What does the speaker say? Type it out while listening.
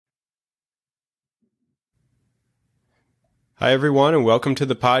Hi, everyone, and welcome to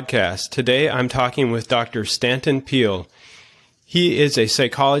the podcast. Today, I'm talking with Dr. Stanton Peele. He is a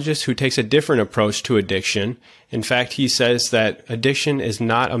psychologist who takes a different approach to addiction. In fact, he says that addiction is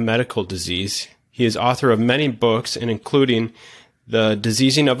not a medical disease. He is author of many books, and including The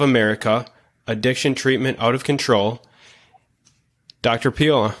Diseasing of America, Addiction Treatment Out of Control. Dr.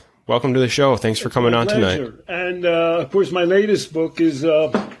 Peele, welcome to the show. Thanks for coming on tonight. And, of course, my latest book is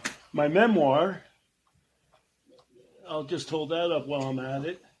my memoir. I'll just hold that up while I'm at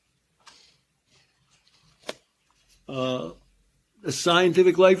it. A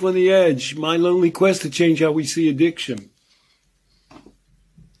Scientific Life on the Edge, My Lonely Quest to Change How We See Addiction.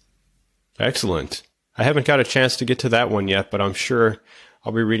 Excellent. I haven't got a chance to get to that one yet, but I'm sure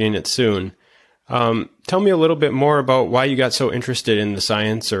I'll be reading it soon. Tell me a little bit more about why you got so interested in the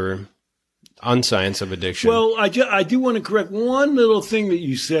science or unscience of addiction. Well, I do want to correct one little thing that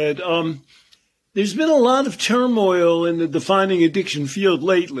you said. There's been a lot of turmoil in the defining addiction field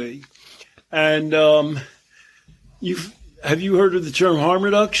lately. And have you heard of the term harm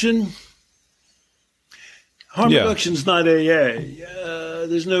reduction? Harm reduction is not AA.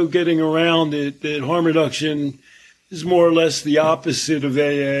 There's no getting around it that harm reduction is more or less the opposite of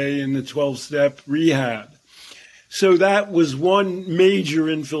AA and the 12-step rehab. So that was one major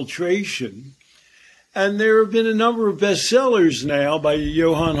infiltration. And there have been a number of bestsellers now by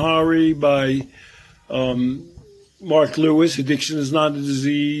Johann Hari, by Mark Lewis, Addiction is Not a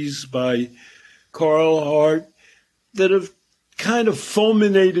Disease, by Carl Hart, that have kind of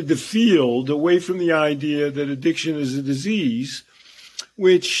fulminated the field away from the idea that addiction is a disease,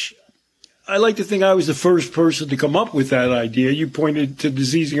 which I like to think I was the first person to come up with that idea. You pointed to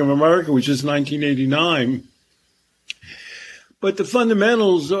Diseasing of America, which is 1989. But the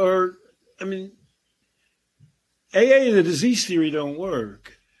fundamentals are, AA and the disease theory don't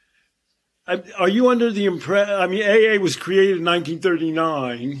work. Are you under the impression, AA was created in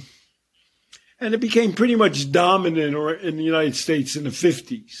 1939, and it became pretty much dominant in the United States in the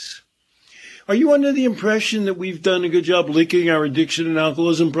 50s. Are you under the impression that we've done a good job licking our addiction and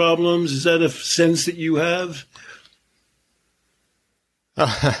alcoholism problems? Is that a sense that you have?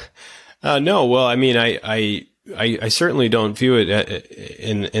 No. Well, I certainly don't view it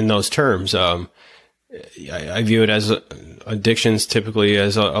in those terms. I view it as addictions typically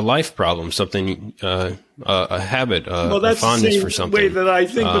as a life problem, something, a habit, a fondness for something. Well, that's the same way that I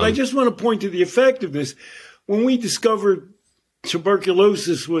think, but I just want to point to the effectiveness. When we discovered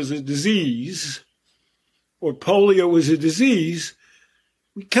tuberculosis was a disease, or polio was a disease,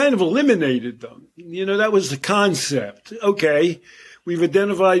 we kind of eliminated them. That was the concept. Okay, we've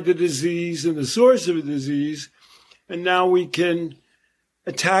identified the disease and the source of the disease, and now we can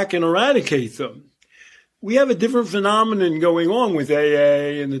attack and eradicate them. We have a different phenomenon going on with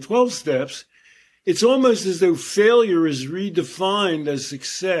AA and the 12 steps. It's almost as though failure is redefined as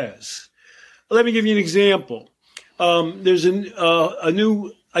success. Let me give you an example. There's a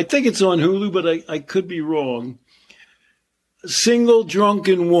new, I think it's on Hulu, but I could be wrong. Single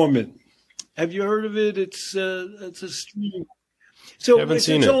Drunken Woman. Have you heard of it? It's a streaming. So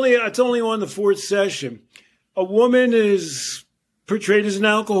it's only on the fourth session. A woman is portrayed as an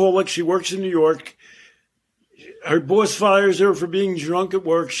alcoholic. She works in New York. Her boss fires her for being drunk at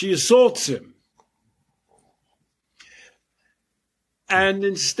work. She assaults him. And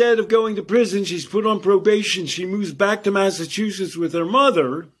instead of going to prison, she's put on probation. She moves back to Massachusetts with her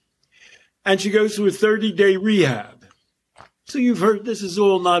mother, and she goes through a 30-day rehab. So you've heard this is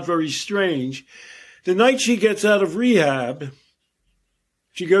all not very strange. The night she gets out of rehab,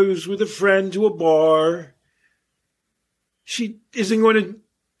 she goes with a friend to a bar. She isn't going to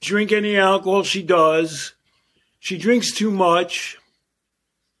drink any alcohol. She does. She drinks too much.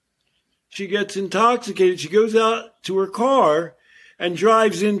 She gets intoxicated. She goes out to her car and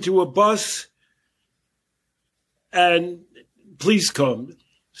drives into a bus, and police come.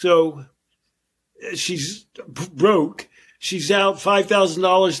 So she's broke. She's out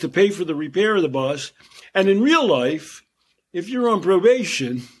 $5,000 to pay for the repair of the bus. And in real life, if you're on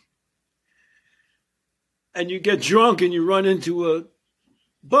probation and you get drunk and you run into a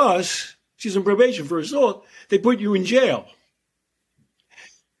bus, she's on probation for assault, they put you in jail.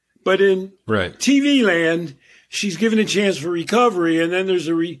 But in TV land, she's given a chance for recovery, and then there's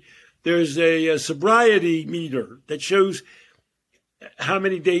a sobriety meter that shows how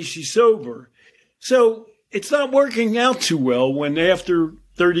many days she's sober. So it's not working out too well when after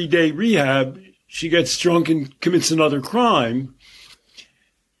 30-day rehab, she gets drunk and commits another crime.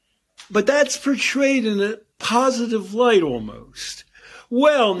 But that's portrayed in a positive light almost.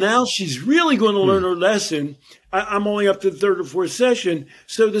 Well, now she's really going to learn her lesson. I'm only up to the third or fourth session,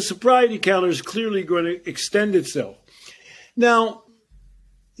 so the sobriety counter is clearly going to extend itself. Now,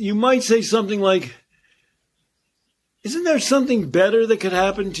 you might say something like, isn't there something better that could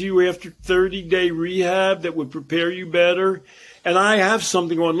happen to you after 30-day rehab that would prepare you better? And I have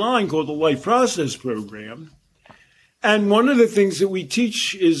something online called the Life Process Program. And one of the things that we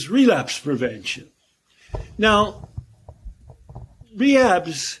teach is relapse prevention. Now,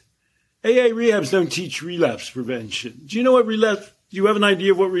 AA rehabs don't teach relapse prevention. Do you know what do you have an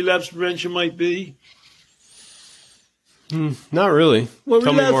idea of what relapse prevention might be? Not really. Well,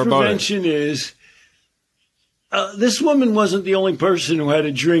 Tell me more relapse about it. prevention is, this woman wasn't the only person who had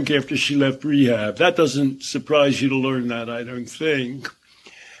a drink after she left rehab. That doesn't surprise you to learn that, I don't think.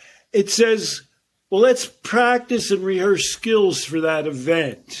 It says, well, let's practice and rehearse skills for that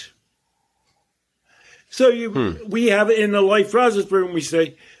event. So we have it in the Life Process Program, we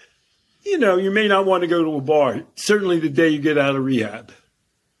say, you know, you may not want to go to a bar, certainly the day you get out of rehab.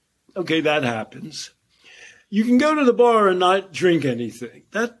 Okay, that happens. You can go to the bar and not drink anything.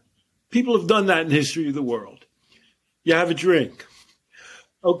 People have done that in the history of the world. You have a drink.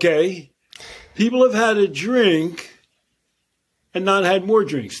 Okay. People have had a drink and not had more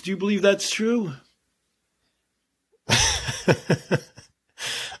drinks. Do you believe that's true?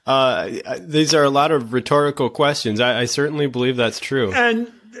 These are a lot of rhetorical questions. I certainly believe that's true.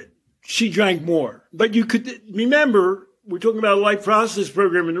 And she drank more. But you could remember, we're talking about a Life Process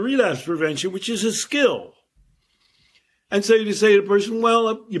Program and relapse prevention, which is a skill. And so you say to the person,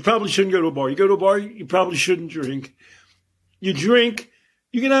 well, you probably shouldn't go to a bar. You go to a bar, you probably shouldn't drink. You drink,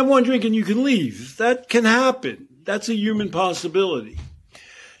 you can have one drink and you can leave. That can happen. That's a human possibility.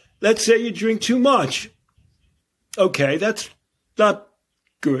 Let's say you drink too much. Okay, that's not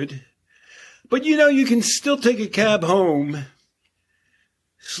good. But you know, you can still take a cab home,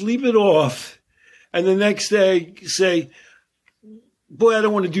 sleep it off, and the next day say, boy, I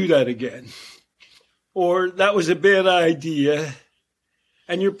don't want to do that again. Or that was a bad idea,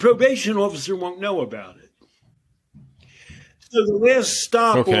 and your probation officer won't know about it. So the last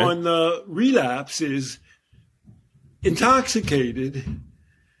stop on the relapse is intoxicated.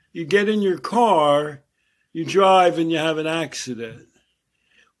 You get in your car, you drive, and you have an accident.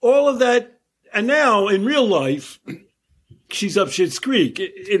 All of that, and now in real life, she's up Schitt's Creek.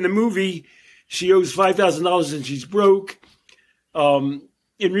 In the movie, she owes $5,000 and she's broke. In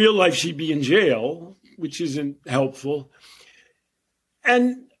real life, she'd be in jail, which isn't helpful.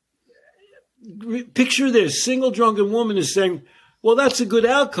 And picture this, single drunken woman is saying, well, that's a good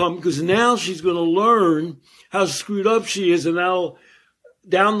outcome because now she's going to learn how screwed up she is and that'll,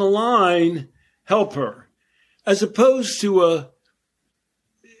 down the line, help her. As opposed to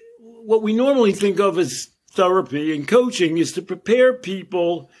what we normally think of as therapy and coaching is to prepare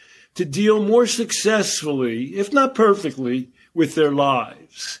people to deal more successfully, if not perfectly, with their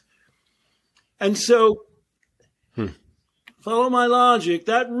lives. And so, follow my logic,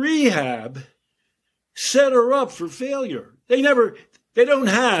 that rehab set her up for failure. They don't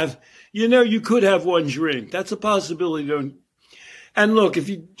have, you know, you could have one drink. That's a possibility. And look, if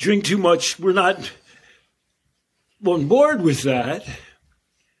you drink too much, we're not on board with that.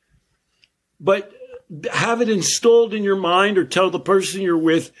 But have it installed in your mind or tell the person you're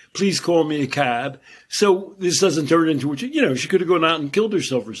with, please call me a cab. So this doesn't turn into what she could have gone out and killed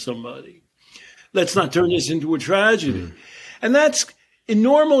herself or somebody. Let's not turn this into a tragedy. And that's, in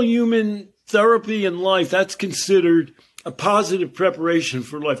normal human therapy and life, that's considered a positive preparation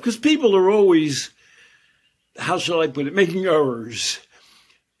for life. Because people are always, how shall I put it, making errors.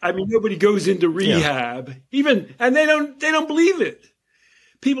 I mean, nobody goes into rehab, and they don't believe it.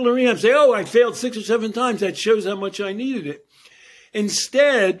 People in rehab say, oh, I failed 6 or 7 times. That shows how much I needed it.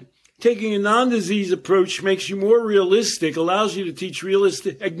 Instead, taking a non-disease approach makes you more realistic, allows you to teach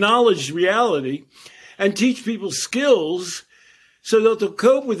acknowledge reality, and teach people skills so that they'll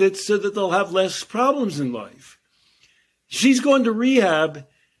cope with it so that they'll have less problems in life. She's going to rehab,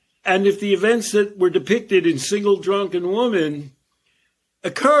 and if the events that were depicted in Single Drunken Woman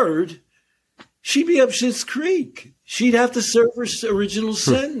occurred, she'd be up Schitt's Creek. She'd have to serve her original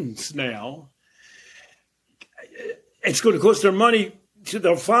sentence now. It's going to cost her money.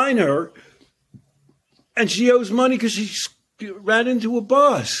 They'll fine her. And she owes money because she ran into a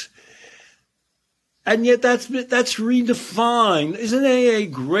bus. And yet that's redefined. Isn't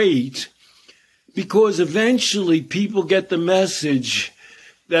AA great? Because eventually people get the message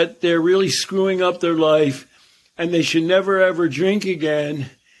that they're really screwing up their life and they should never, ever drink again,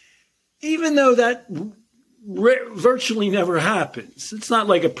 even though that virtually never happens. It's not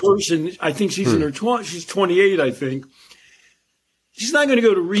like a person, I think she's in her 20s, she's 28, I think. She's not going to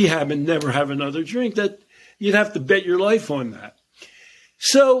go to rehab and never have another drink. That you'd have to bet your life on that.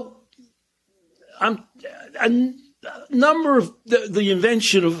 So number of the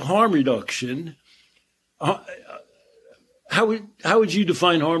invention of harm reduction. How would you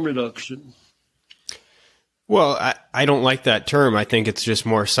define harm reduction? Well, I don't like that term. I think it's just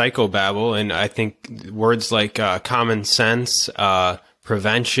more psychobabble, and I think words like common sense,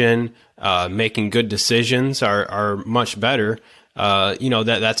 prevention, making good decisions are much better.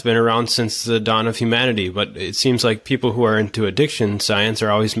 That's been around since the dawn of humanity, but it seems like people who are into addiction science are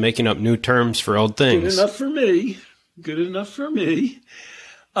always making up new terms for old things. Good enough for me. Good enough for me.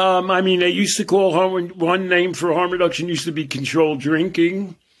 They used to call one name for harm reduction used to be controlled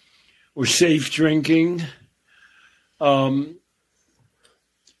drinking or safe drinking. But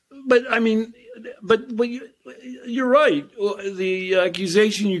you're right. The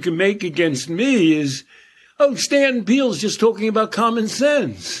accusation you can make against me is, Stanton Peele's just talking about common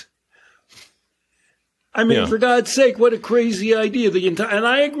sense. For God's sake, what a crazy idea. And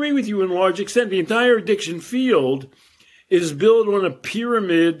I agree with you in large extent. The entire addiction field is built on a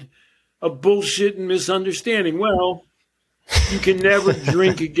pyramid of bullshit and misunderstanding. Well, you can never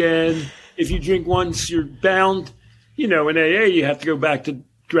drink again. If you drink once, you're bound. In AA, you have to go back to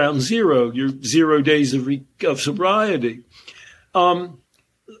ground zero, your 0 days of sobriety. Common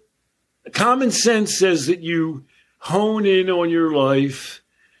sense says that you hone in on your life,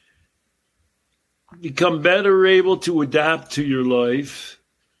 become better able to adapt to your life,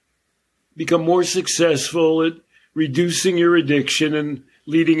 become more successful at reducing your addiction and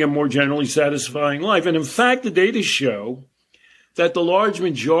leading a more generally satisfying life. And in fact, the data show that the large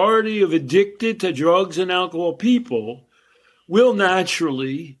majority of addicted to drugs and alcohol people will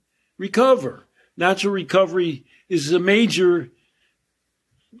naturally recover. Natural recovery is a major,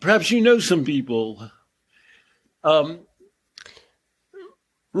 perhaps some people.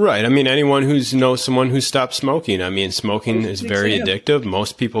 Right. Anyone who knows someone who stopped smoking. Smoking is very addictive.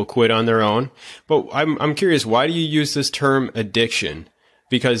 Most people quit on their own. But I'm curious, why do you use this term addiction?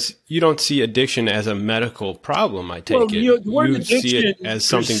 Because you don't see addiction as a medical problem, I take it. The word you see it as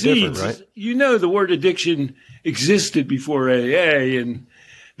something different, right? The word addiction existed before AA and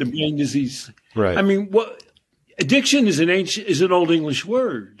the brain disease. Right. Addiction is an Old English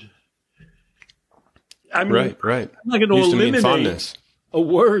word. Right. I'm not going to eliminate a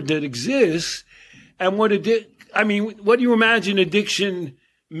word that exists. And what do you imagine addiction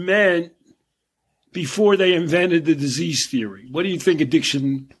meant before they invented the disease theory? What do you think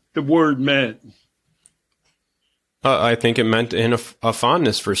the word meant? I think it meant a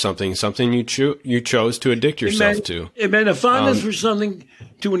fondness for something you chose to addict yourself to. It meant a fondness for something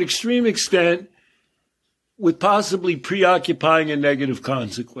to an extreme extent with possibly preoccupying and negative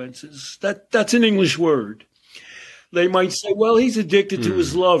consequences. That's an English word. They might say, well, he's addicted to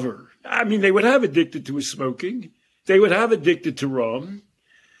his lover. They would have addicted to his smoking. They would have addicted to rum.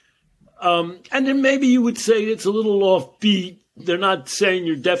 And then maybe you would say it's a little offbeat. They're not saying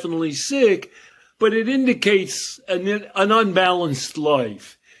you're definitely sick, but it indicates an unbalanced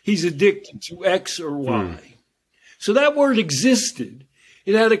life. He's addicted to X or Y. So that word existed.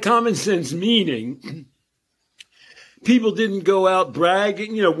 It had a common sense meaning. People didn't go out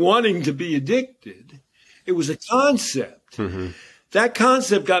bragging, wanting to be addicted. It was a concept. Mm-hmm. That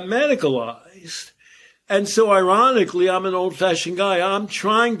concept got medicalized. And so ironically, I'm an old-fashioned guy. I'm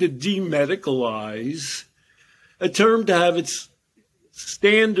trying to demedicalize a term to have its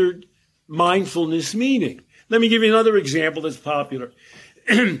standard mindfulness meaning. Let me give you another example that's popular.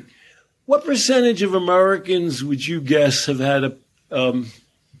 What percentage of Americans would you guess have had a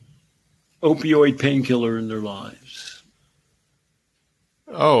opioid painkiller in their lives?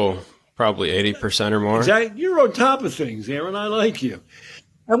 Oh, probably 80% or more. Exactly. You're on top of things, Aaron. I like you.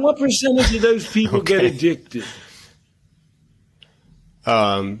 And what percentage of those people get addicted?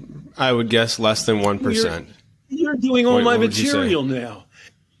 I would guess less than 1%. You're doing all my material now.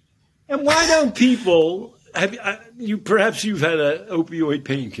 And why don't people perhaps you've had an opioid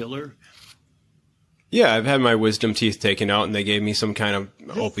painkiller? Yeah, I've had my wisdom teeth taken out, and they gave me some kind of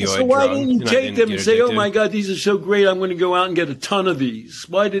opioid drug. So why didn't you take them and say, oh, my God, these are so great, I'm going to go out and get a ton of these?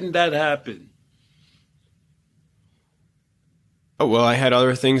 Why didn't that happen? Oh, well, I had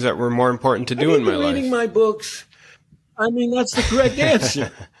other things that were more important to do in my life. Reading my books. That's the correct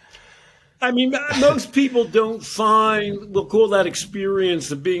answer. Most people don't we'll call that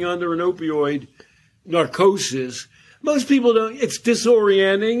experience of being under an opioid narcosis. Most people don't. It's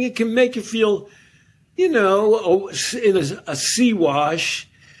disorienting. It can make you feel, in a sea wash.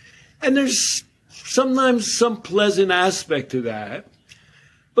 And there's sometimes some pleasant aspect to that.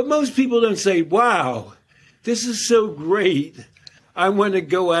 But most people don't say, wow, this is so great. I want to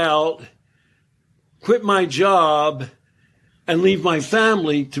go out, quit my job, and leave my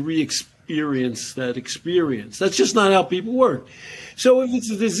family to experience that experience. That's just not how people work. So if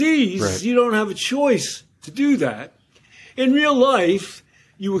it's a disease, Right. you don't have a choice to do that. In real life,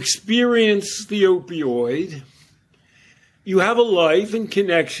 you experience the opioid. You have a life and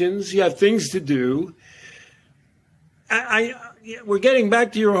connections. You have things to do. We're getting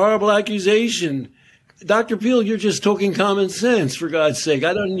back to your horrible accusation. Dr. Peel, you're just talking common sense, for God's sake.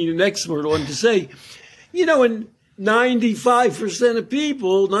 I don't need an expert on to say, and 95% of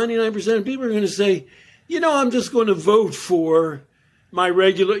people, 99% of people are going to say, I'm just going to vote for my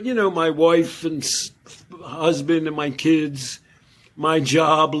regular, my wife and husband and my kids, my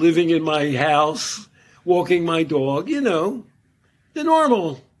job, living in my house, walking my dog, the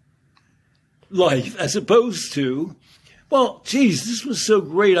normal life, as opposed to, well, geez, this was so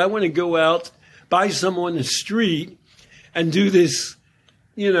great. I want to go out, buy some on the street and do this,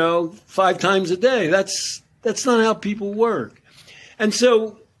 5 times a day. That's not how people work. And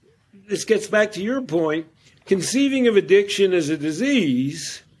so this gets back to your point. Conceiving of addiction as a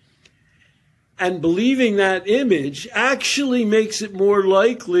disease and believing that image actually makes it more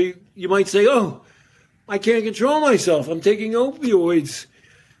likely. You might say, oh, I can't control myself. I'm taking opioids.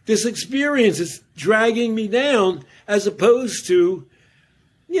 This experience is dragging me down, as opposed to,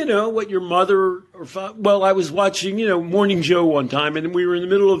 what your mother or father. Well, I was watching, Morning Joe one time, and we were in the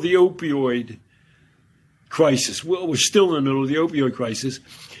middle of the opioid crisis. Well, we're still in the middle of the opioid crisis.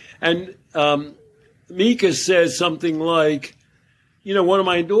 And Mika says something like, one of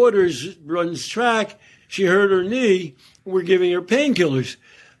my daughters runs track. She hurt her knee. And we're giving her painkillers.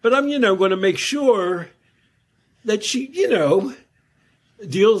 But I'm, going to make sure that she,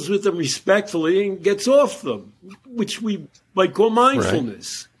 deals with them respectfully and gets off them, which we might call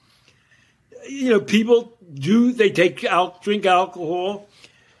mindfulness. Right. People drink alcohol.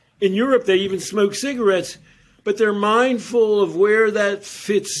 In Europe, they even smoke cigarettes, but they're mindful of where that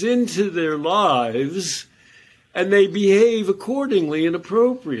fits into their lives, and they behave accordingly and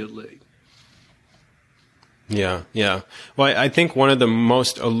appropriately. Yeah. Well, I think one of the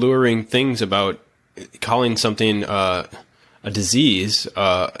most alluring things about calling something a disease,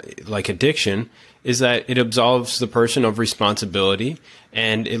 like addiction, is that it absolves the person of responsibility,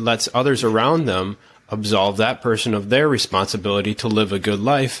 and it lets others around them absolve that person of their responsibility to live a good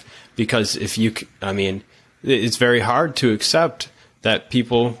life. Because it's very hard to accept that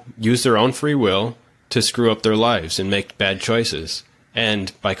people use their own free will to screw up their lives and make bad choices.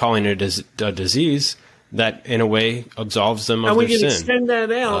 And by calling it a disease, that in a way absolves them of their sin. And we can extend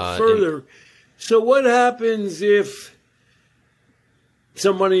that out further. So what happens if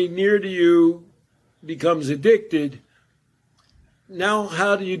somebody near to you becomes addicted? Now,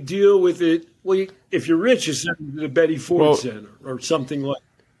 how do you deal with it? Well, if you're rich, you send them to the Betty Ford Center or something like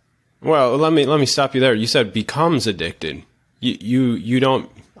that. Well, let me stop you there. You said becomes addicted. You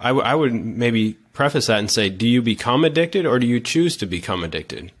don't. I would maybe preface that and say, do you become addicted, or do you choose to become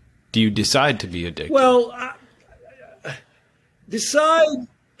addicted? Do you decide to be addicted? Well, decide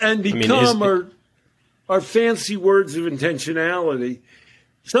and become are fancy words of intentionality.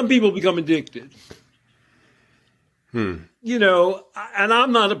 Some people become addicted. And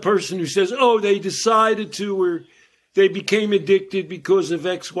I'm not a person who says, oh, they decided to, or they became addicted because of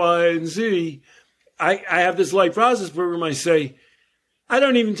X, Y, and Z. I have this life process program. I say, I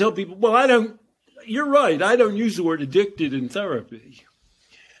don't even tell people, you're right. I don't use the word addicted in therapy.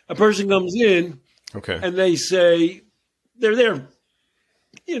 A person comes in and they say, they're there,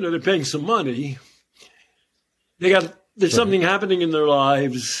 they're paying some money. There's something happening in their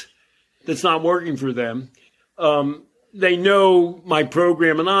lives that's not working for them. They know my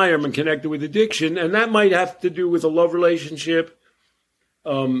program and I am connected with addiction, and that might have to do with a love relationship,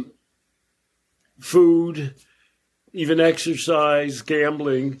 food, even exercise,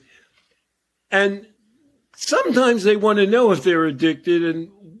 gambling. And sometimes they want to know if they're addicted, and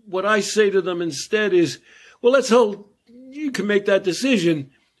what I say to them instead is, well, let's hope you can make that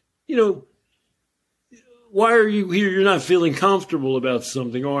decision. Why are you here? You're not feeling comfortable about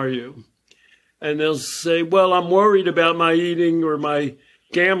something, are you? And they'll say, well, I'm worried about my eating or my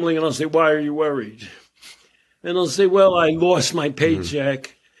gambling. And I'll say, why are you worried? And they'll say, well, I lost my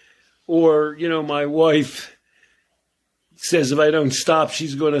paycheck. Or, my wife says if I don't stop,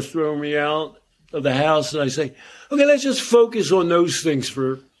 she's going to throw me out of the house. And I say, okay, let's just focus on those things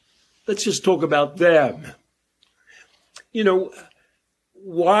let's just talk about them.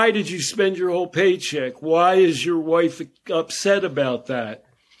 Why did you spend your whole paycheck? Why is your wife upset about that?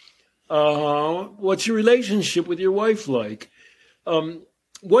 What's your relationship with your wife like?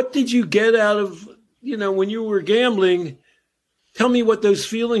 What did you get out of, when you were gambling? Tell me what those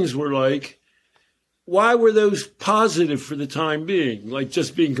feelings were like. why were those positive for the time being, like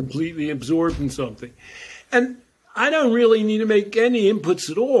just being completely absorbed in something? And I don't really need to make any inputs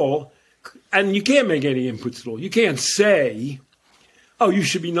at all. And you can't make any inputs at all. You can't say, oh, you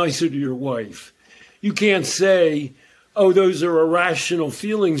should be nicer to your wife. You can't say, oh, those are irrational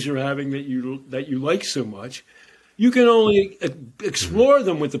feelings you're having that you like so much. You can only explore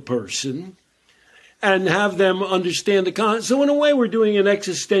them with the person and have them understand the concept. So in a way, we're doing an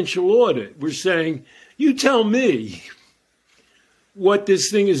existential audit. We're saying, you tell me what this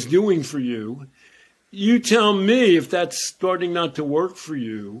thing is doing for you. You tell me if that's starting not to work for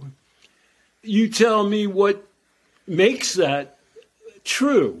you. You tell me what makes that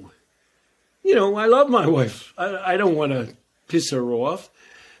true. You know, I love my wife. I don't want to piss her off.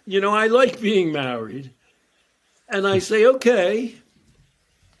 You know, I like being married. And I say, okay.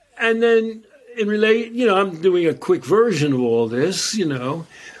 And then I'm doing a quick version of all this, you know.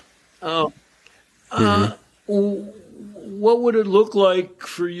 What would it look like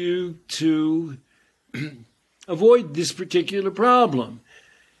for you to avoid this particular problem?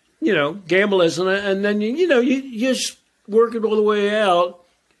 You know, gamble less, and then, you just work it all the way out.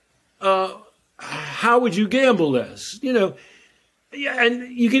 How would you gamble less? You know,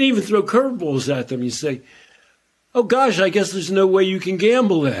 and you can even throw curveballs at them. You say, oh, gosh, I guess there's no way you can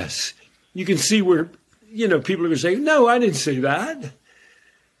gamble less. You can see where, people are going to say, no, I didn't say that.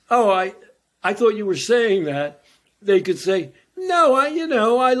 Oh, I thought you were saying that. They could say, no, I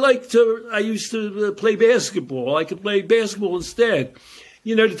used to play basketball. I could play basketball instead.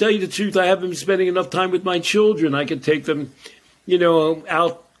 You know, to tell you the truth, I haven't been spending enough time with my children. I could take them,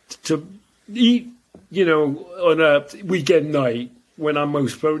 out to eat, on a weekend night when I'm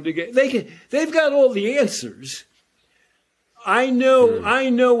most prone to get. They've got all the answers. I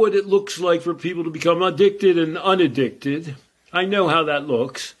know what it looks like for people to become addicted and unaddicted. I know how that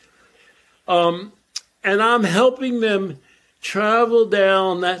looks. And I'm helping them travel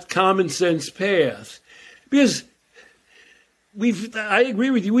down that common sense path. Because I agree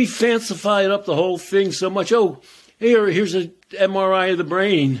with you, we fancified up the whole thing so much. Oh, here's an MRI of the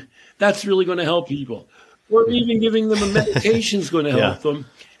brain. That's really going to help people. Or even giving them a medication is going to help them.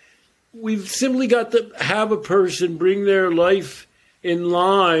 We've simply got to have a person bring their life in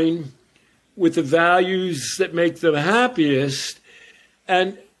line with the values that make them happiest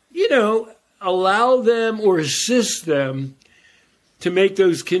and, allow them or assist them to make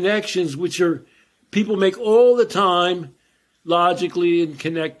those connections, which are people make all the time logically and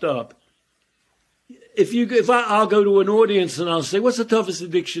connect up. I'll go to an audience and I'll say, what's the toughest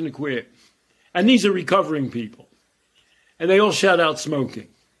addiction to quit? And these are recovering people. And they all shout out smoking.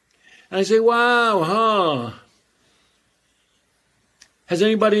 And I say, wow, huh? Has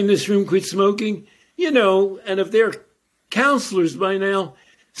anybody in this room quit smoking? And if they're counselors by now,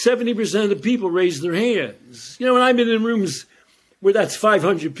 70% of the people raise their hands. And I've been in rooms where that's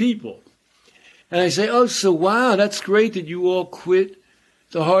 500 people. And I say, oh, so wow, that's great that you all quit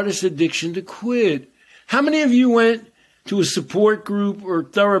the hardest addiction to quit. How many of you went to a support group or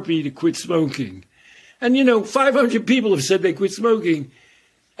therapy to quit smoking? And, 500 people have said they quit smoking,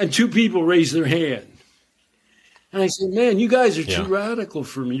 and 2 people raised their hand. And I said, man, you guys are too radical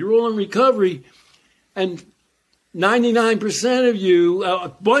for me. You're all in recovery, and 99% of you, a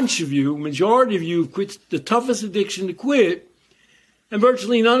bunch of you, majority of you quit the toughest addiction to quit, and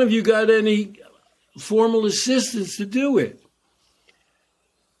virtually none of you got any formal assistance to do it.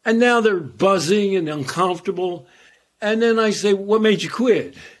 And now they're buzzing and uncomfortable. And then I say, what made you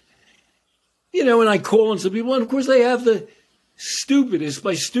quit? And I call on some people, and of course they have the stupidest.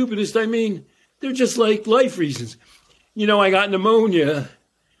 By stupidest, I mean, they're just like life reasons. I got pneumonia,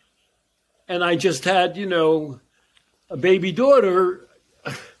 and I just had, a baby daughter.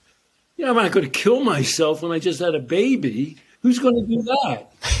 I'm not going to kill myself when I just had a baby. Who's going to do that?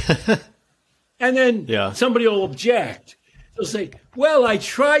 And then somebody will object. They'll say, well, I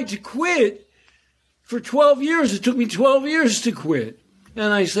tried to quit for 12 years. It took me 12 years to quit.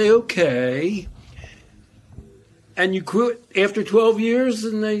 And I say, okay. And you quit after 12 years?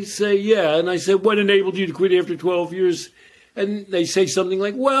 And they say, yeah. And I said, what enabled you to quit after 12 years? And they say something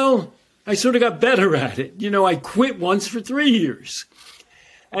like, well, I sort of got better at it. I quit once for 3 years.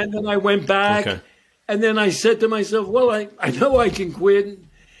 And then I went back. Okay. And then I said to myself, well, I know I can quit.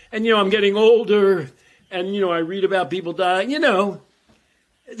 And, I'm getting older. And, I read about people dying.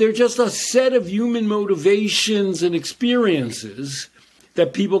 They're just a set of human motivations and experiences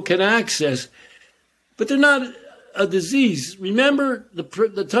that people can access. But they're not a disease. Remember,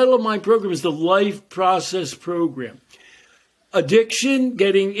 the title of my program is the Life Process Program. Addiction,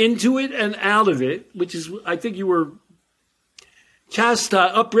 getting into it and out of it, which is, I think you were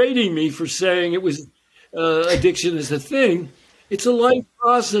upbraiding me for saying it was addiction is a thing. It's a life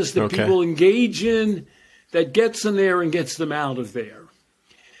process that people engage in that gets them there and gets them out of there.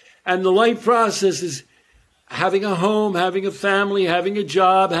 And the life process is having a home, having a family, having a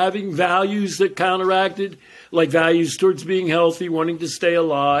job, having values that counteracted, like values towards being healthy, wanting to stay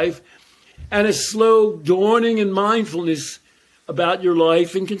alive, and a slow dawning in mindfulness about your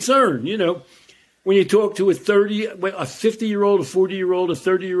life and concern. You know, when you talk to a 50-year-old, a 40-year-old, a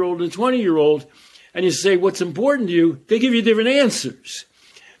 30-year-old, and a 20-year-old, and you say, what's important to you, they give you different answers.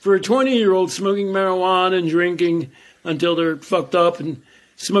 For a 20-year-old, smoking marijuana and drinking until they're fucked up and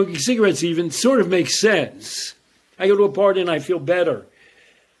smoking cigarettes even sort of makes sense. I go to a party and I feel better.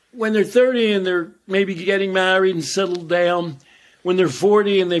 When they're 30 and they're maybe getting married and settled down, when they're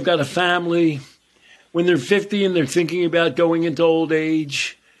 40 and they've got a family, when they're 50 and they're thinking about going into old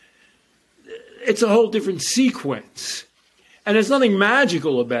age, it's a whole different sequence. And there's nothing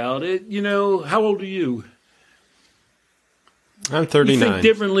magical about it. You know, how old are you? I'm 39. You think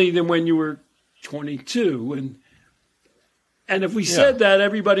differently than when you were 22. And if we said that,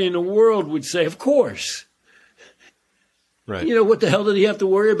 everybody in the world would say, of course. Right. You know, what the hell did he have to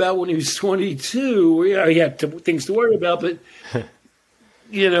worry about when he was 22? Yeah, he had things to worry about, but,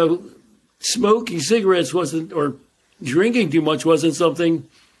 you know, smoking cigarettes wasn't, or drinking too much wasn't something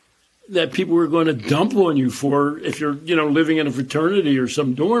that people were going to dump on you for if you're, you know, living in a fraternity or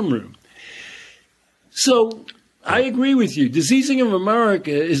some dorm room. So I agree with you. Diseasing of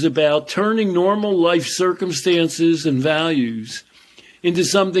America is about turning normal life circumstances and values into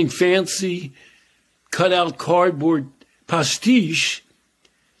something fancy, cut out cardboard pastiche.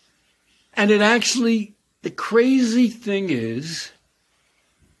 And it actually, the crazy thing is,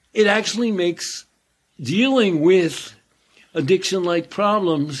 it actually makes dealing with addiction-like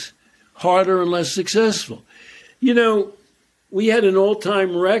problems harder and less successful. You know, we had an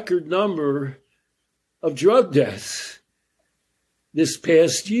all-time record number of drug deaths this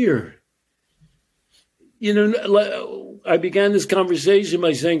past year. You know, I began this conversation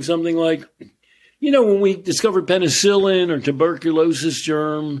by saying something like, you know, when we discovered penicillin or tuberculosis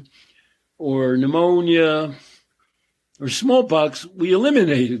germ or pneumonia or smallpox, we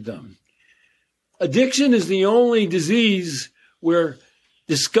eliminated them. Addiction is the only disease where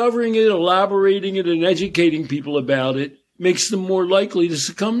discovering it, elaborating it, and educating people about it makes them more likely to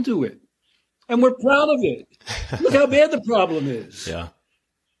succumb to it. And we're proud of it. Look how bad the problem is. Yeah.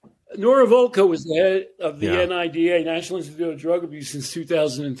 Nora Volkow was the head of the NIDA, National Institute of Drug Abuse, since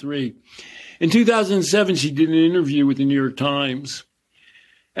 2003. In 2007, she did an interview with the New York Times.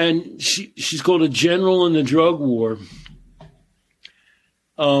 And she's called A General in the Drug War.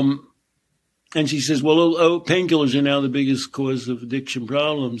 And she says, well, painkillers are now the biggest cause of addiction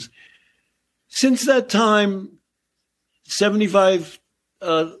problems. Since that time,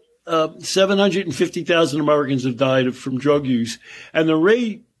 750,000 Americans have died from drug use. And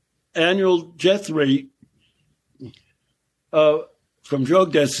the annual death rate from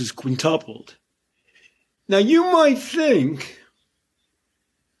drug deaths is quintupled. Now, you might think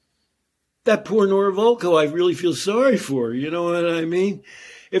that poor Nora Volkow, I really feel sorry for her. You know what I mean?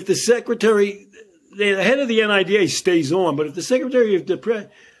 If the secretary, the head of the NIDA stays on, but if the secretary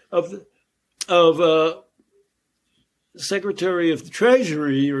Secretary of the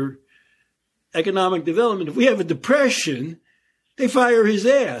Treasury or Economic Development, if we have a depression, they fire his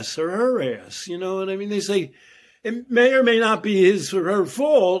ass or her ass. You know what I mean? They say it may or may not be his or her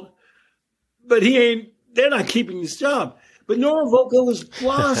fault, but they're not keeping his job. But Nora Volkow is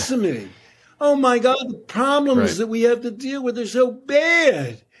blossoming. Oh my God, the problems that we have to deal with are so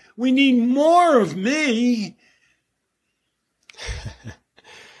bad. We need more of me.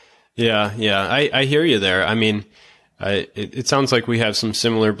 Yeah. I hear you there. I mean, it sounds like we have some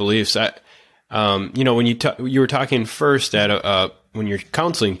similar beliefs. You know, when you were talking first when you're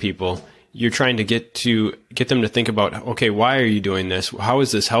counseling people, you're trying to get them to think about, okay, why are you doing this? How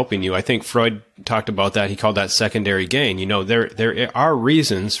is this helping you? I think Freud talked about that. He called that secondary gain. You know, there are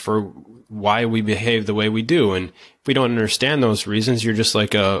reasons for why we behave the way we do. And if we don't understand those reasons, you're just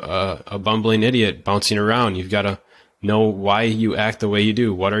like a bumbling idiot bouncing around. You've got to know why you act the way you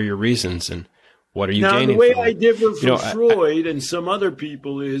do. What are your reasons and what are you gaining? Now, the way from I differ from Freud and some other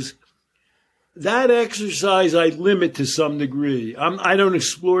people is that exercise I limit to some degree. I don't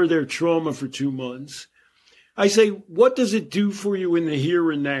explore their trauma for 2 months. I say, what does it do for you in the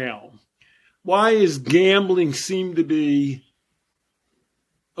here and now? Why is gambling seem to be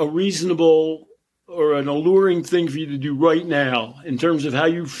a reasonable or an alluring thing for you to do right now in terms of how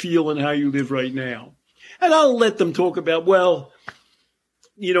you feel and how you live right now? And I'll let them talk about, well,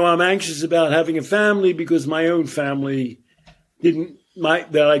 you know, I'm anxious about having a family because my own family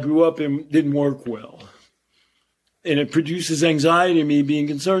that I grew up in didn't work well. And it produces anxiety in me being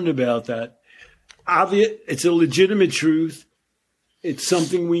concerned about that. It's a legitimate truth. It's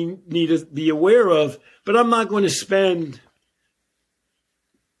something we need to be aware of, but I'm not going to spend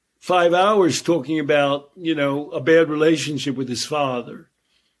 5 hours talking about, a bad relationship with his father.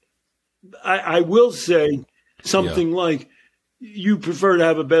 I will say something like, you prefer to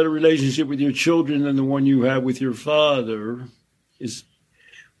have a better relationship with your children than the one you have with your father.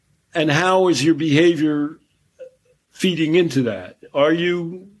 And how is your behavior feeding into that? Are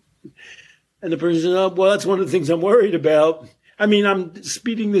you? And the person said, oh, well, that's one of the things I'm worried about. I mean, I'm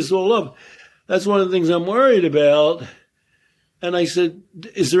speeding this all up. That's one of the things I'm worried about. And I said,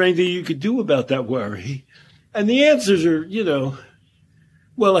 is there anything you could do about that worry? And the answers are,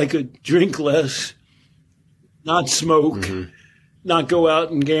 well, I could drink less, not smoke, not go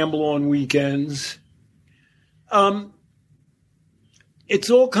out and gamble on weekends. It's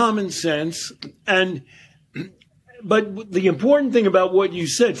all common sense. But the important thing about what you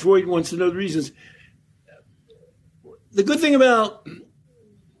said, Freud wants to know the reasons. The good thing about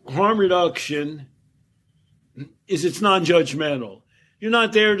harm reduction is it's non-judgmental. You're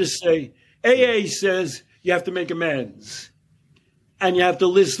not there to say, AA says you have to make amends and you have to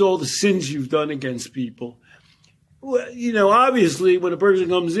list all the sins you've done against people. Well, obviously when a person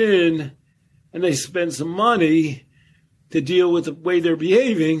comes in and they spend some money to deal with the way they're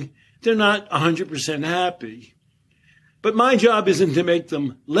behaving, they're not 100% happy. But my job isn't to make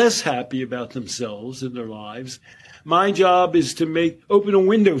them less happy about themselves and their lives. My job is to open a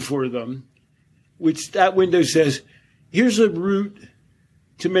window for them, which that window says, here's a route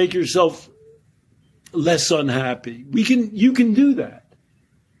to make yourself less unhappy. You can do that.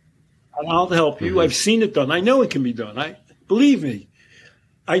 And I'll help you. I've seen it done. I know it can be done. Believe me,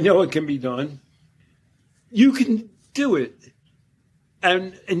 I know it can be done. You can do it.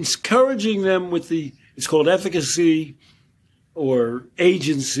 And encouraging them with it's called efficacy or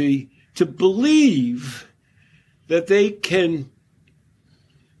agency, to believe that they can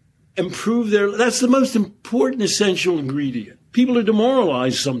improve that's the most important essential ingredient. People are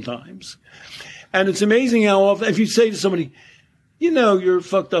demoralized sometimes. And it's amazing how often, if you say to somebody, you're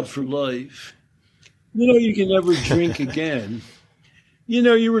fucked up for life. You can never drink again.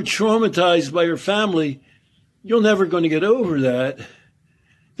 You were traumatized by your family. You're never going to get over that.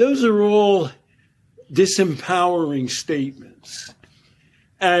 Those are all disempowering statements.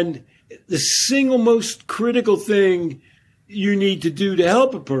 And the single most critical thing you need to do to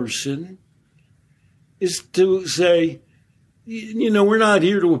help a person is to say, we're not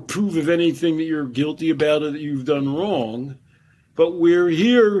here to approve of anything that you're guilty about or that you've done wrong, but we're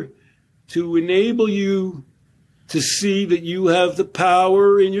here to enable you to see that you have the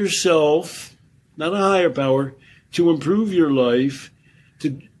power in yourself, not a higher power, to improve your life,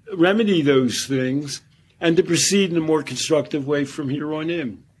 to remedy those things, and to proceed in a more constructive way from here on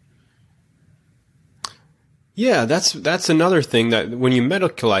in. Yeah, that's another thing, that when you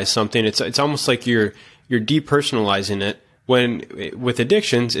medicalize something, it's almost like you're depersonalizing it. When with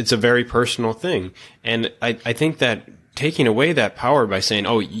addictions, it's a very personal thing. And I think that taking away that power by saying,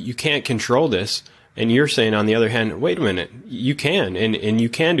 oh, you can't control this, and you're saying, on the other hand, wait a minute, you can, and you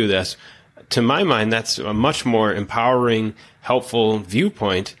can do this. To my mind, that's a much more empowering, helpful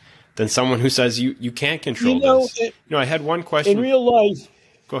viewpoint than someone who says you can't control this. I had one question. In real life,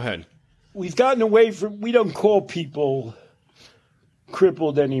 go ahead. We've gotten away we don't call people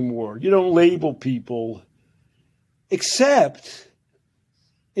crippled anymore. You don't label people, except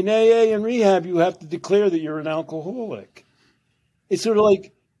in AA and rehab, you have to declare that you're an alcoholic. It's sort of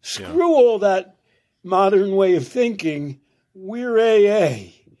like, screw all that modern way of thinking. We're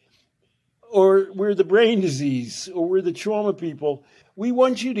AA, or we're the brain disease, or we're the trauma people. We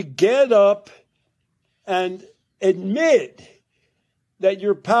want you to get up and admit that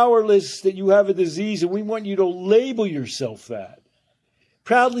you're powerless, that you have a disease, and we want you to label yourself that.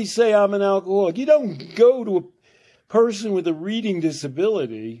 Proudly say, I'm an alcoholic. You don't go to a person with a reading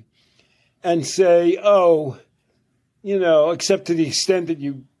disability and say, except to the extent that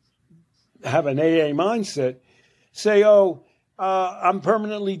you have an AA mindset, say, I'm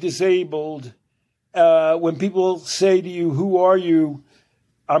permanently disabled. When people say to you, who are you?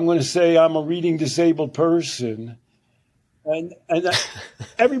 I'm going to say I'm a reading disabled person. And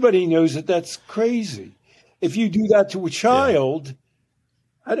everybody knows that that's crazy. If you do that to a child,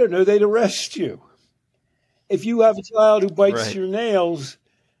 I don't know, they'd arrest you. If you have a child who bites your nails,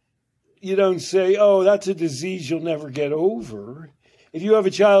 you don't say, that's a disease you'll never get over. If you have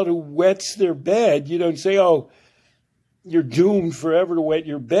a child who wets their bed, you don't say, you're doomed forever to wet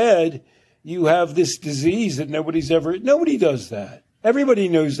your bed. you have this disease that nobody does that. Everybody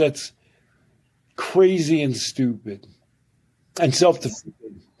knows that's crazy and stupid and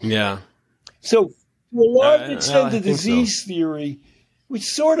self-defeating. Yeah. So to a large extent, the I think disease theory, which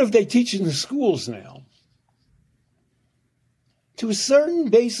sort of they teach in the schools now, to a certain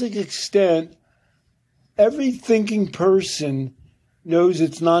basic extent, every thinking person knows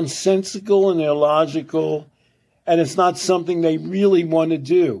it's nonsensical and illogical, and it's not something they really want to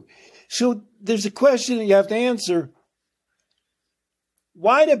do. So there's a question that you have to answer.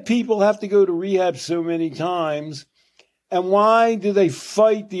 Why do people have to go to rehab so many times? And why do they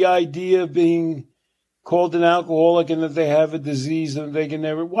fight the idea of being called an alcoholic and that they have a disease and they can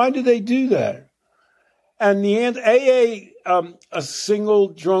never? Why do they do that? And the AA, a single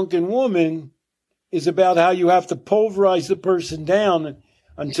drunken woman, is about how you have to pulverize the person down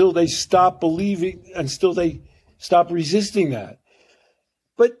until they stop believing, until they stop resisting that.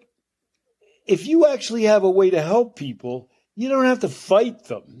 But if you actually have a way to help people, you don't have to fight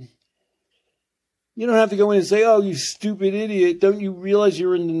them. You don't have to go in and say, oh, you stupid idiot. Don't you realize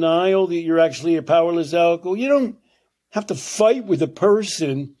you're in denial, that you're actually a powerless alcoholic? You don't have to fight with a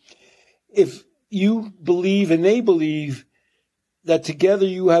person if you believe and they believe that together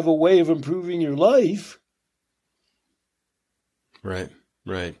you have a way of improving your life. Right.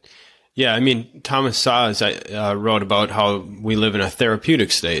 Yeah, I mean, Thomas Szasz wrote about how we live in a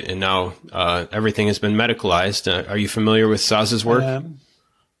therapeutic state, and now everything has been medicalized. Are you familiar with Szasz's work?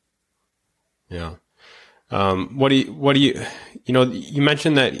 Yeah. What do you, you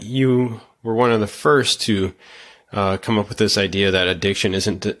mentioned that you were one of the first to come up with this idea that addiction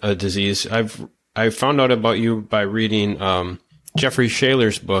isn't a disease. I found out about you by reading Jeffrey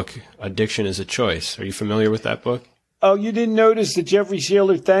Shaler's book, Addiction is a Choice. Are you familiar with that book? Oh, you didn't notice that Jeffrey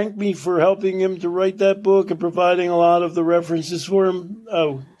Shaler thanked me for helping him to write that book and providing a lot of the references for him?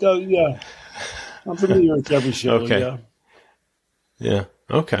 Oh yeah. I'm familiar with Jeffrey Shaler, okay. Yeah,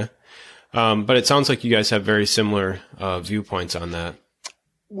 okay. But it sounds like you guys have very similar viewpoints on that.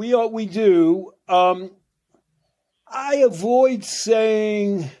 We do. I avoid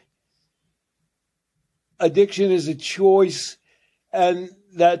saying addiction is a choice, and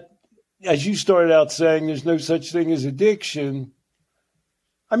that, as you started out saying, there's no such thing as addiction.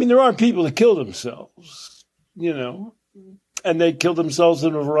 I mean, there are people that kill themselves, and they kill themselves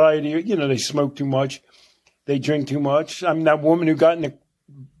in a variety of, they smoke too much, they drink too much. I mean, that woman who got in the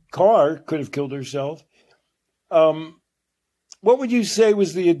car could have killed herself. What would you say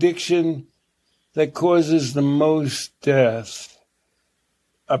was the addiction that causes the most death,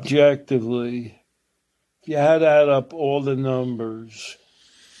 objectively? If you had to add up all the numbers.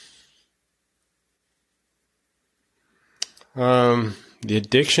 The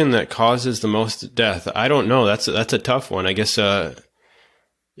addiction that causes the most death. I don't know. That's a tough one. I guess. I'd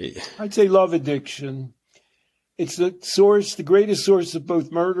say love addiction. It's the greatest source of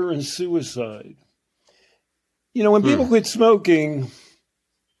both murder and suicide. When people quit smoking,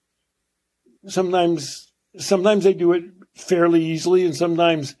 sometimes they do it fairly easily, and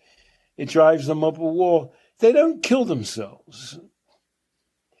sometimes it drives them up a wall. They don't kill themselves.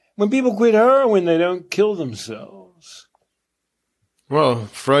 When people quit heroin, they don't kill themselves. Well,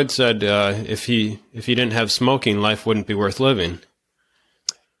 Freud said if he didn't have smoking, life wouldn't be worth living.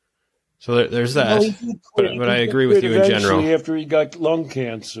 So there's that. But I agree with you in general. After he got lung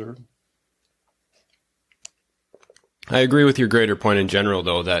cancer. I agree with your greater point in general,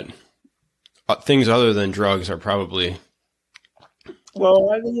 though, that things other than drugs are probably well,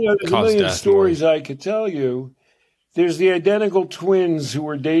 there's a million stories I could tell you. There's the identical twins who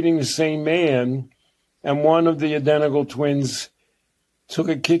were dating the same man, and one of the identical twins took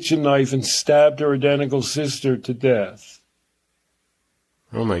a kitchen knife and stabbed her identical sister to death.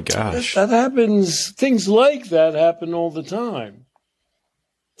 Oh, my gosh. That happens. Things like that happen all the time.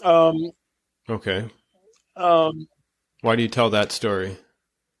 Okay. Why do you tell that story?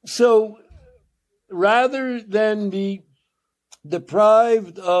 So rather than be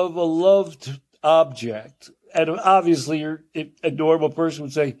deprived of a loved object, and obviously your adorable person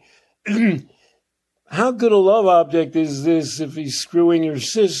would say, how good a love object is this if he's screwing your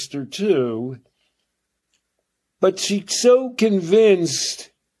sister too? But she's so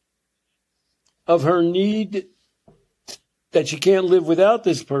convinced of her need that she can't live without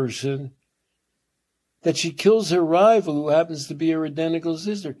this person that she kills her rival, who happens to be her identical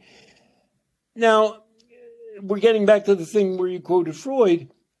sister. Now, we're getting back to the thing where you quoted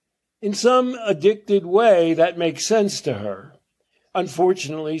Freud. In some addicted way, that makes sense to her.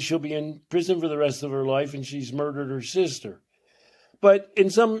 Unfortunately, she'll be in prison for the rest of her life, and she's murdered her sister. But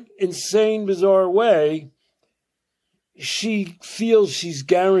in some insane, bizarre way, she feels she's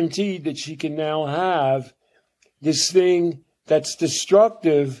guaranteed that she can now have this thing that's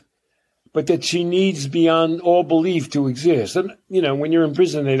destructive, but that she needs beyond all belief to exist. And, when you're in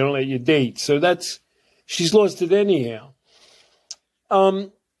prison, they don't let you date. So she's lost it anyhow.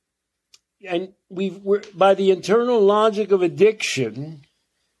 And we're by the internal logic of addiction,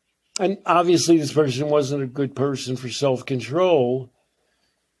 and obviously this person wasn't a good person for self-control,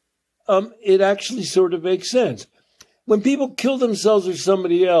 it actually sort of makes sense. When people kill themselves or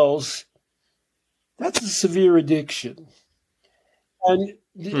somebody else, that's a severe addiction. And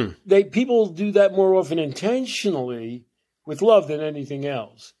people do that more often intentionally with love than anything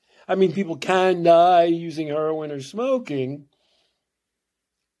else. I mean, people can die using heroin or smoking,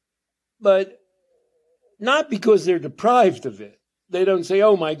 but not because they're deprived of it. They don't say,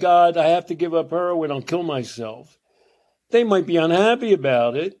 oh my God, I have to give up heroin, I'll kill myself. They might be unhappy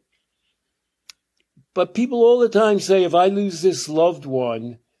about it. But people all the time say, if I lose this loved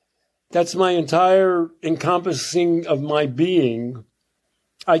one, that's my entire encompassing of my being.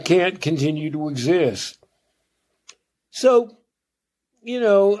 I can't continue to exist. So,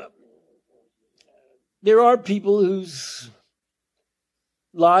 there are people whose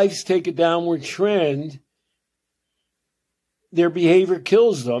lives take a downward trend. Their behavior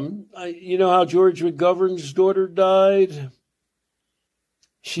kills them. You know how George McGovern's daughter died?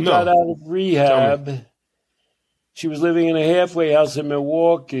 She got out of rehab. She was living in a halfway house in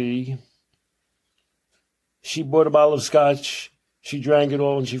Milwaukee. She bought a bottle of scotch. She drank it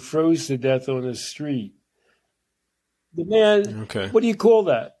all, and she froze to death on the street. The man, What do you call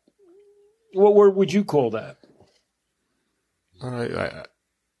that? What word would you call that?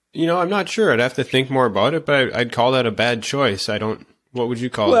 I'm not sure. I'd have to think more about it, but I'd call that a bad choice. What would you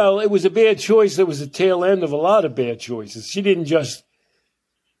call it? Well, it was a bad choice. It was the tail end of a lot of bad choices. She didn't just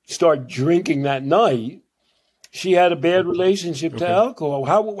start drinking that night. She had a bad relationship to alcohol.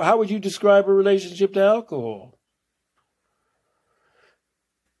 How would you describe a relationship to alcohol?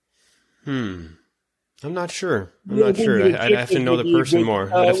 I'm not sure. I'd have to know the person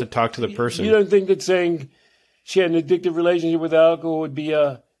more. I'd have to talk to the person. You don't think that saying she had an addictive relationship with alcohol would be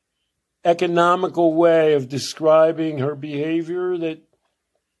a economical way of describing her behavior? That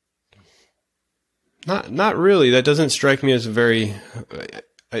not really. That doesn't strike me as a very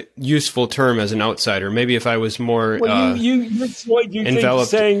useful term as an outsider. Maybe if I was more you think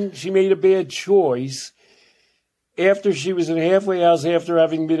saying she made a bad choice after she was in a halfway house after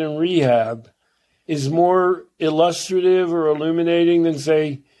having been in rehab is more illustrative or illuminating than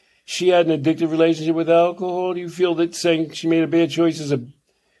say she had an addictive relationship with alcohol? Do you feel that saying she made a bad choice is a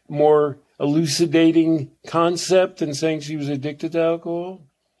more elucidating concept than saying she was addicted to alcohol?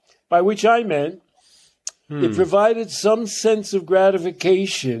 By which I meant it provided some sense of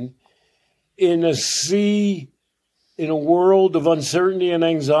gratification in a world of uncertainty and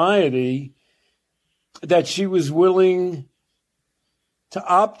anxiety that she was willing to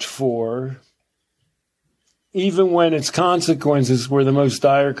opt for, even when its consequences were the most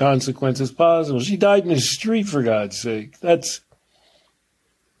dire consequences possible. She died in the street, for God's sake. That's...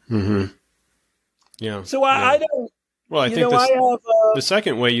 Yeah. So I don't... Well, I think the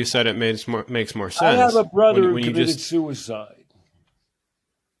second way you said it makes more sense. I have a brother who committed suicide.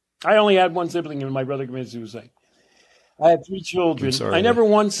 I only had one sibling, and my brother committed suicide. I had 3 children. I never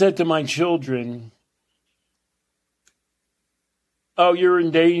once said to my children, oh, you're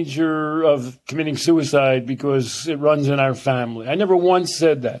in danger of committing suicide because it runs in our family. I never once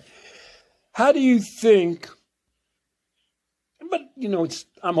said that. How do you think... But,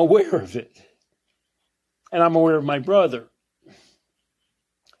 I'm aware of it. And I'm aware of my brother.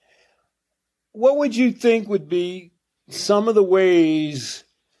 What would you think would be some of the ways,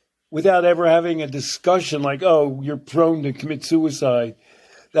 without ever having a discussion like, oh, you're prone to commit suicide,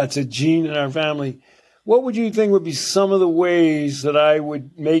 that's a gene in our family, what would you think would be some of the ways that I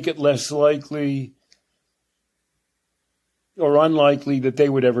would make it less likely or unlikely that they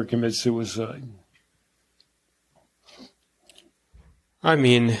would ever commit suicide? I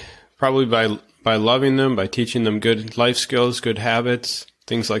mean, probably by loving them, by teaching them good life skills, good habits,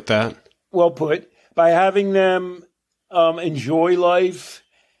 things like that. Well put. By having them enjoy life,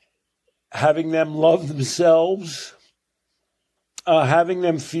 having them love themselves, having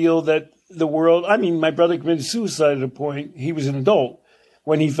them feel that the world... I mean, my brother committed suicide at a point. He was an adult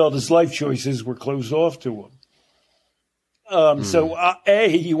when he felt his life choices were closed off to him. So,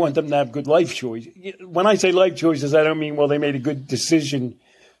 you want them to have good life choices. When I say life choices, I don't mean, well, they made a good decision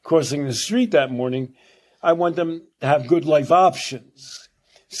crossing the street that morning. I want them to have good life options,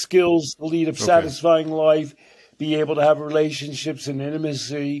 skills to lead a satisfying life, be able to have relationships and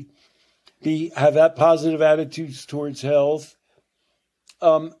intimacy, have that positive attitudes towards health.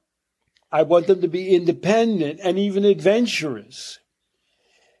 I want them to be independent and even adventurous.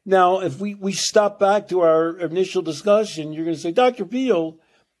 Now, if we stop back to our initial discussion, you're going to say, Dr. Peel,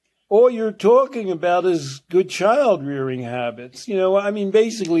 all you're talking about is good child rearing habits.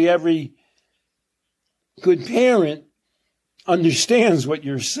 Basically every good parent understands what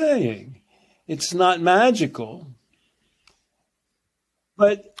you're saying. It's not magical.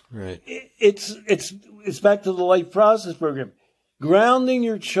 But right. It's back to the Life Process Program. Grounding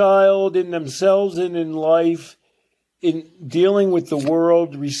your child in themselves and in life, in dealing with the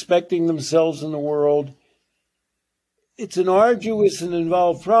world, respecting themselves in the world. It's an arduous and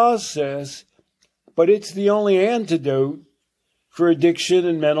involved process, but it's the only antidote for addiction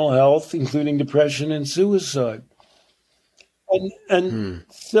and mental health, including depression and suicide.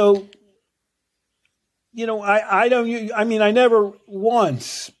 So, I never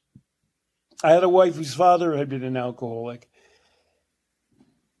once, I had a wife whose father had been an alcoholic.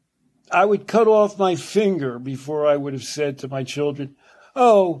 I would cut off my finger before I would have said to my children,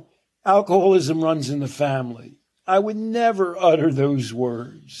 oh, alcoholism runs in the family. I would never utter those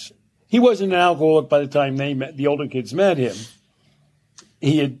words. He wasn't an alcoholic by the time the older kids met him.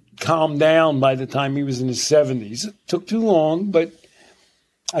 He had calmed down by the time he was in his 70s. It took too long, but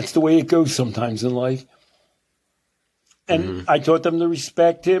that's the way it goes sometimes in life. And I taught them to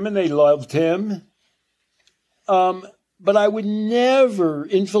respect him, and they loved him. But I would never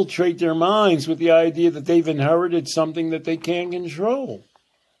infiltrate their minds with the idea that they've inherited something that they can't control.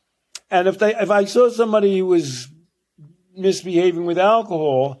 And if I saw somebody who was misbehaving with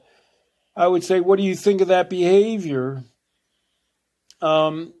alcohol, I would say, what do you think of that behavior?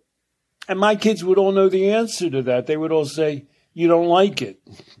 And my kids would all know the answer to that. They would all say, you don't like it.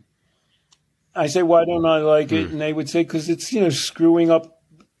 I say, why don't I like it? And they would say, because it's, screwing up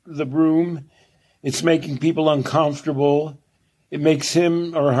the room. It's making people uncomfortable. It makes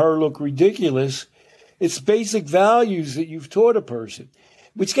him or her look ridiculous. It's basic values that you've taught a person,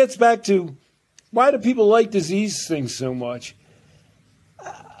 which gets back to why do people like disease things so much?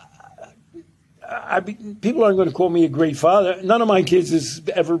 People aren't going to call me a great father. None of my kids has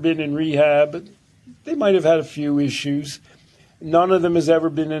ever been in rehab. They might have had a few issues. None of them has ever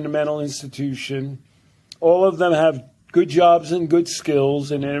been in a mental institution. All of them have good jobs and good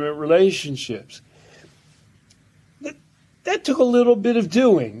skills and intimate relationships. That took a little bit of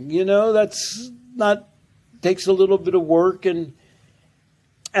doing, takes a little bit of work. And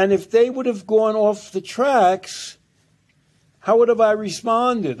if they would have gone off the tracks, how would have I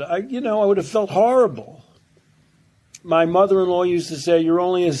responded? I would have felt horrible. My mother-in-law used to say, you're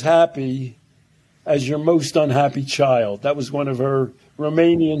only as happy as your most unhappy child. That was one of her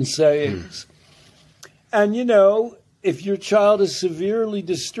Romanian sayings. And, if your child is severely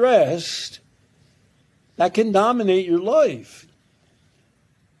distressed, that can dominate your life.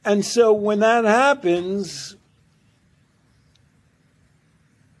 And so when that happens,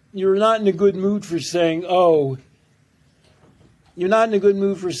 you're not in a good mood for saying,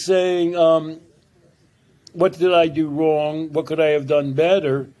 what did I do wrong? What could I have done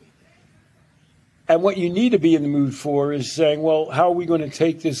better? And what you need to be in the mood for is saying, well, how are we going to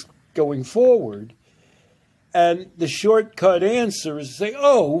take this going forward? And the shortcut answer is to say,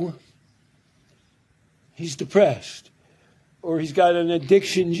 he's depressed, or he's got an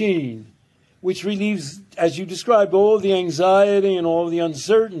addiction gene, which relieves, as you described, all of the anxiety and all of the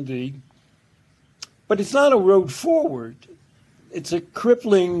uncertainty. But it's not a road forward. It's a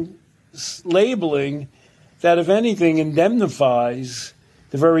crippling labeling that, if anything, indemnifies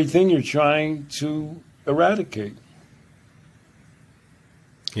the very thing you're trying to eradicate.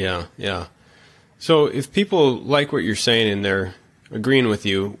 Yeah. So if people like what you're saying and they're agreeing with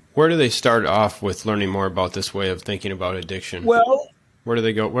you, where do they start off with learning more about this way of thinking about addiction? Well, where do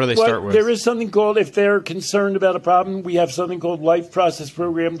they go? Where do they start with? There is something called, if they're concerned about a problem, we have something called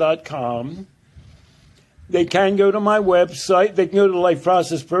lifeprocessprogram.com. They can go to my website. They can go to the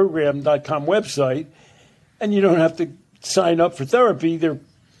lifeprocessprogram.com website, and you don't have to sign up for therapy. There are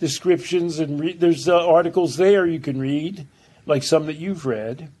descriptions and there's articles there you can read, like some that you've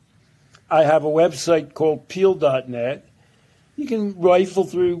read. I have a website called peel.net. You can rifle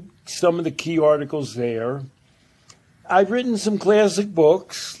through some of the key articles there. I've written some classic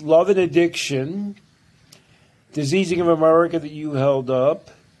books, Love and Addiction, Diseasing of America that you held up.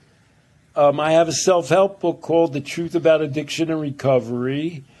 I have a self-help book called The Truth About Addiction and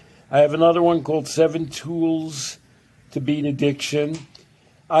Recovery. I have another one called 7 Tools to Beat Addiction.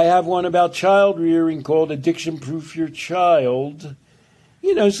 I have one about child rearing called Addiction Proof Your Child.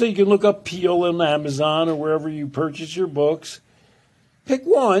 So you can look up Peel on Amazon or wherever you purchase your books. Pick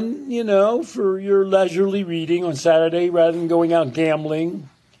one, for your leisurely reading on Saturday rather than going out gambling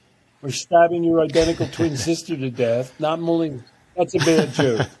or stabbing your identical twin sister to death. Not only that's a bad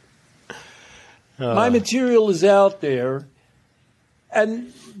joke. My material is out there.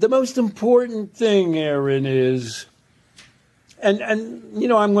 And the most important thing, Aaron, is, and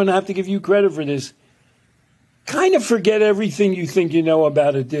I'm going to have to give you credit for this, kind of forget everything you think you know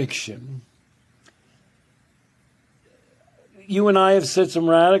about addiction. You and I have said some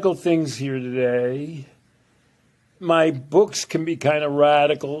radical things here today. My books can be kind of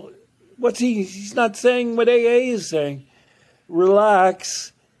radical. He's not saying what AA is saying.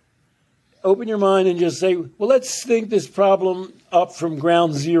 Relax. Open your mind and just say, well, let's think this problem up from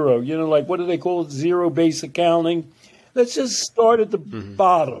ground zero. Like what do they call it? Zero-based accounting. Let's just start at the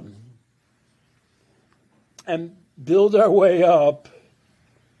bottom and build our way up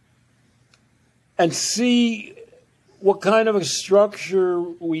and see what kind of a structure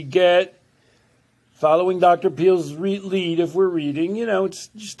we get following Dr. Peel's lead if we're reading.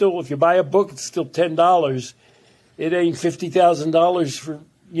 It's still, if you buy a book, it's still $10. It ain't $50,000 for,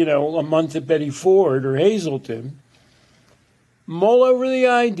 a month at Betty Ford or Hazleton. Mull over the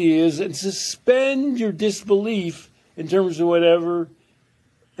ideas and suspend your disbelief in terms of what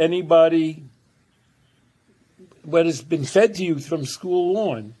has been fed to you from school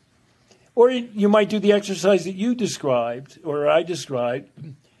on. Or you might do the exercise that you described, or I described.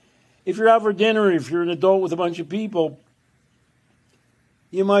 If you're out for dinner, if you're an adult with a bunch of people,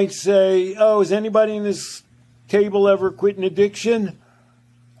 you might say, oh, has anybody in this table ever quit an addiction?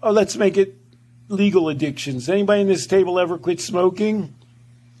 Oh, let's make it legal addictions. Anybody in this table ever quit smoking?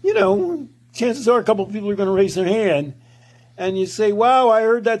 Chances are a couple of people are going to raise their hand. And you say, wow, I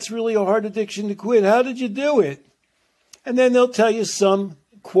heard that's really a hard addiction to quit. How did you do it? And then they'll tell you some,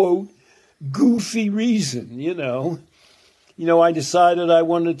 quote, goofy reason, I decided I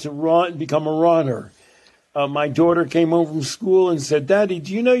wanted to become a runner. My daughter came home from school and said, Daddy,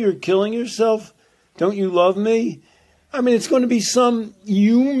 do you know you're killing yourself? Don't you love me? It's going to be some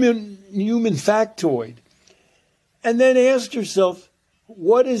human factoid. And then ask yourself,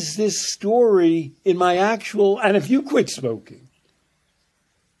 what is this story in my and if you quit smoking,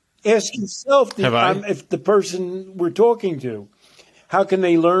 ask yourself if the person we're talking to, how can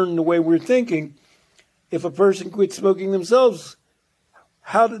they learn the way we're thinking? If a person quit smoking themselves,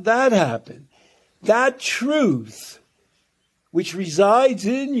 how did that happen? That truth, which resides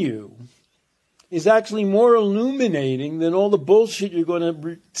in you, is actually more illuminating than all the bullshit you're going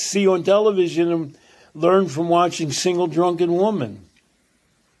to see on television and learn from watching Single Drunken Woman.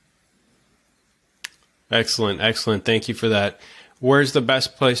 Excellent. Thank you for that. Where's the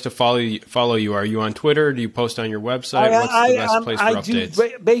best place to follow you? Are you on Twitter? Do you post on your website? What's the best place for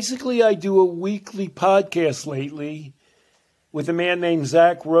updates? Basically, I do a weekly podcast lately with a man named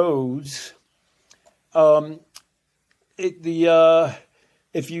Zach Rhodes. If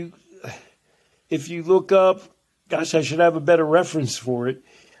you look up, gosh, I should have a better reference for it.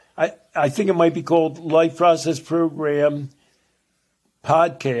 I think it might be called Life Process Program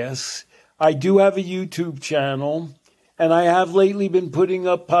Podcasts. I do have a YouTube channel. And I have lately been putting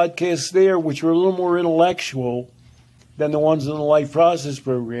up podcasts there, which are a little more intellectual than the ones in the Life Process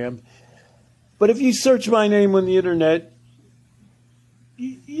Program. But if you search my name on the internet,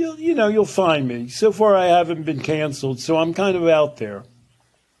 you'll find me. So far, I haven't been canceled, so I'm kind of out there.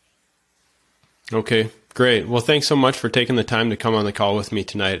 Okay, great. Well, thanks so much for taking the time to come on the call with me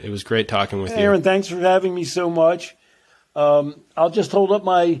tonight. It was great talking with you. Aaron, thanks for having me so much. I'll just hold up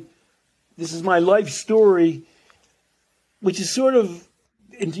this is my life story, which is sort of,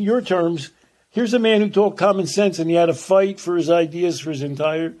 in your terms, here's a man who talked common sense and he had to fight for his ideas for his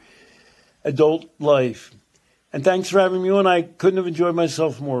entire adult life. And thanks for having me on. I couldn't have enjoyed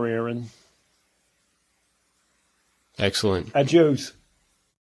myself more, Aaron. Excellent. Adios.